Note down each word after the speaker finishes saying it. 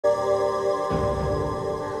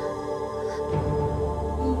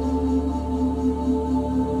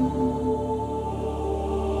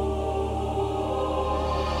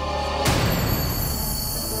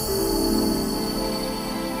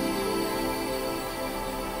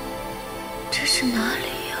这是哪里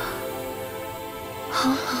呀？好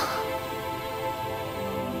冷。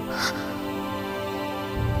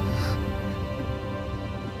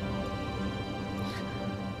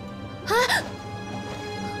哎！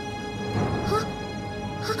哎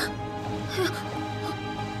呀！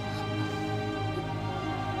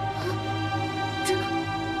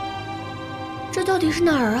这到底是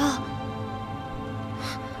哪儿啊？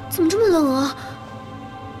怎么这么冷啊？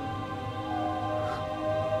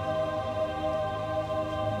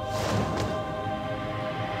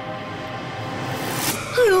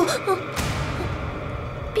哎呦，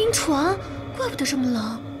冰船，怪不得这么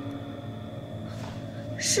冷。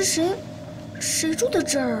是谁住的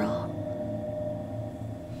这儿啊？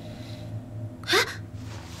啊！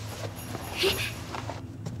嘿。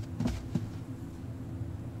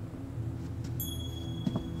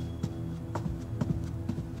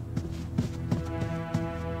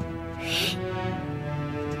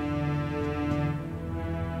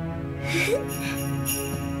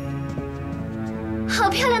好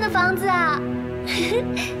漂亮的房子啊！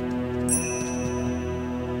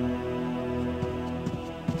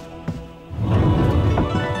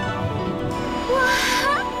哇！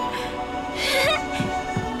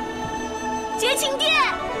绝情殿，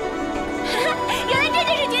原来这就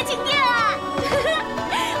是绝情殿啊！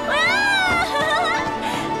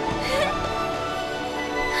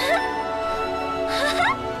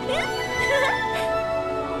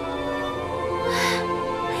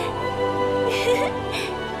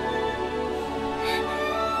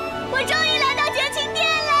我终于来到绝情殿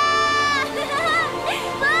了！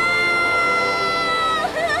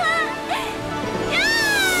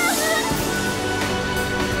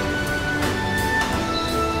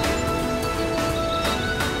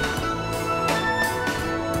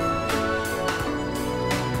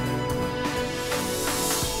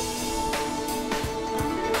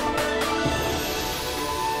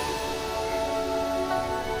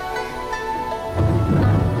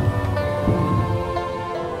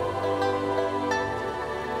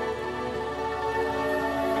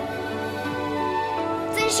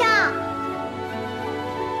上，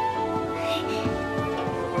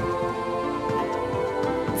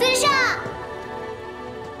尊上，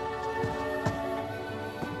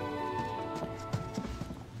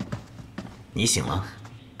你醒了？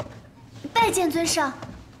拜见尊上。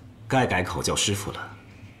该改口叫师傅了。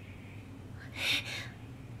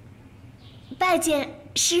拜见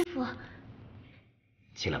师傅。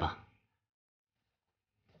起来吧。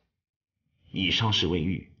你伤势未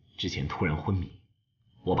愈，之前突然昏迷。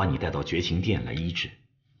我把你带到绝情殿来医治，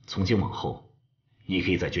从今往后，你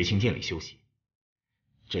可以在绝情殿里休息。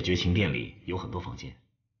这绝情殿里有很多房间，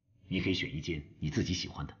你可以选一间你自己喜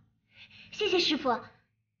欢的。谢谢师傅。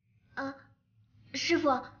师傅，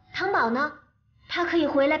唐宝呢？他可以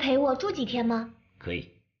回来陪我住几天吗？可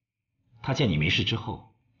以。他见你没事之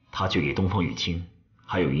后，他去给东方雨清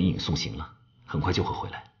还有云影送行了，很快就会回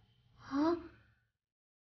来。啊！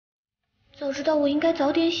早知道我应该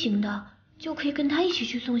早点醒的。就可以跟他一起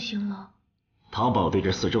去送行了。唐宝对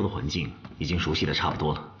这四周的环境已经熟悉的差不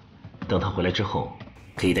多了，等他回来之后，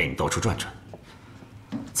可以带你到处转转。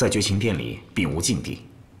在绝情殿里并无禁地，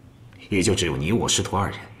也就只有你我师徒二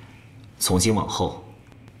人。从今往后，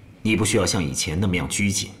你不需要像以前那么样拘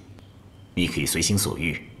谨，你可以随心所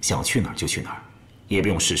欲，想去哪儿就去哪儿，也不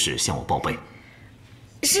用事事向我报备。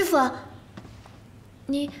师傅，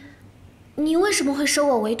你为什么会收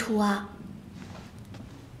我为徒啊？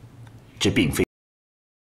这并非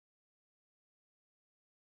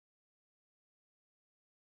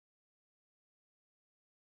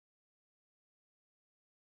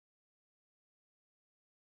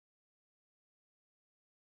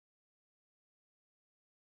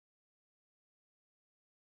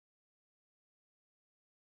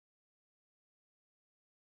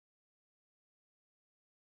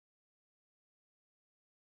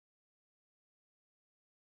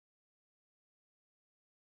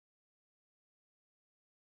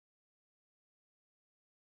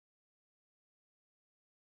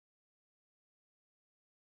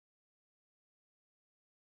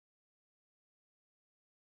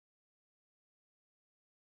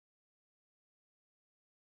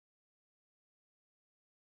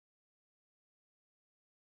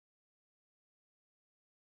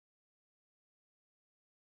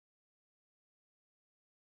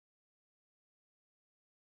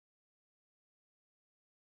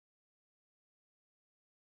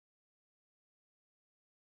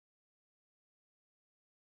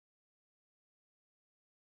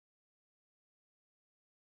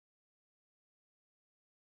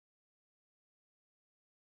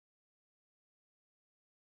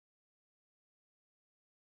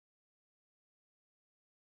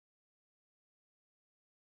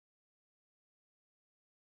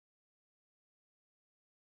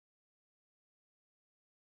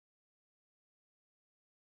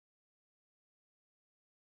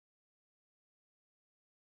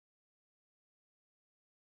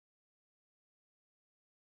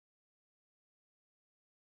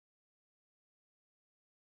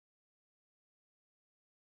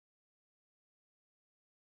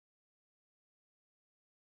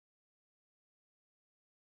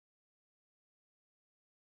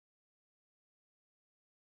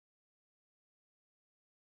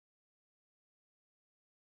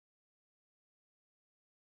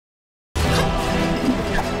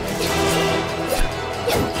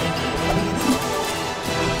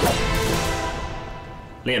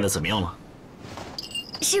练得怎么样了？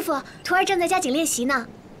师傅，徒儿正在加紧练习呢。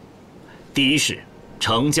第一式，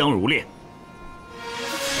长江如练。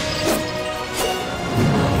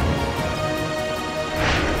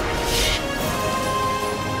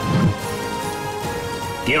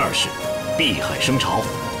第二式，碧海生潮。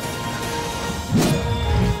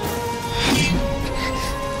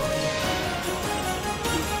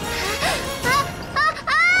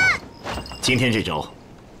今天这招，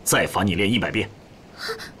再罚你练100遍。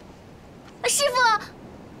师傅，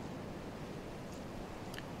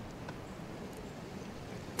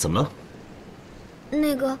怎么了？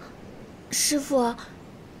那个，师傅，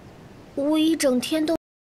我一整天都……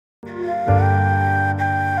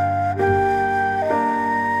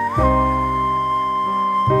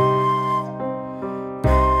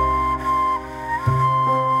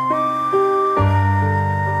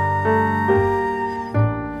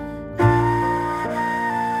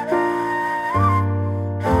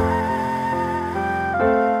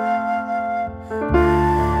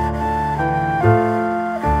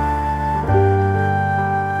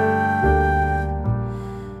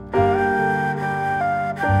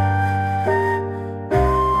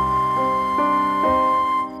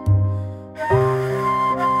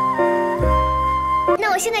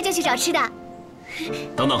现在就去找吃的。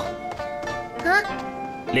等等，啊，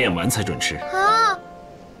练完才准吃。啊，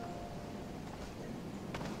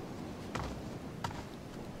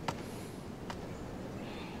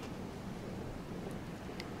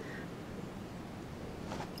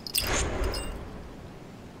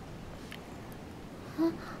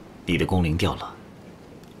你的工龄掉了。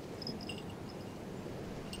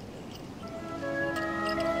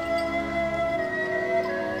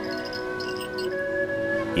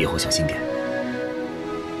以后小心点。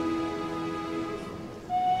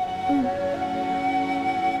嗯。